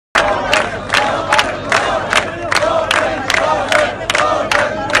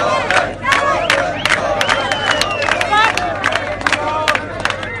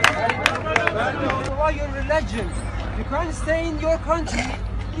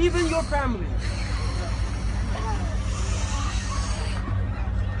even your family.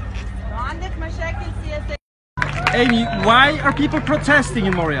 Amy, why are people protesting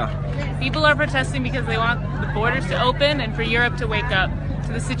in Moria? People are protesting because they want the borders to open and for Europe to wake up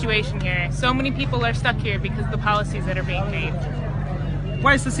to the situation here. So many people are stuck here because of the policies that are being made.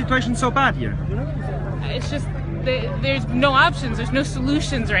 Why is the situation so bad here? It's just there's no options, there's no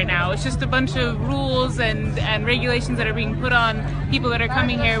solutions right now. It's just a bunch of rules and regulations that are being put on people that are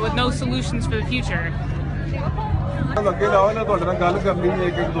coming here with no solutions for the future. I'm going to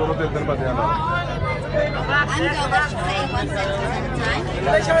say one sentence at a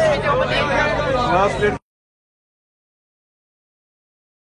time.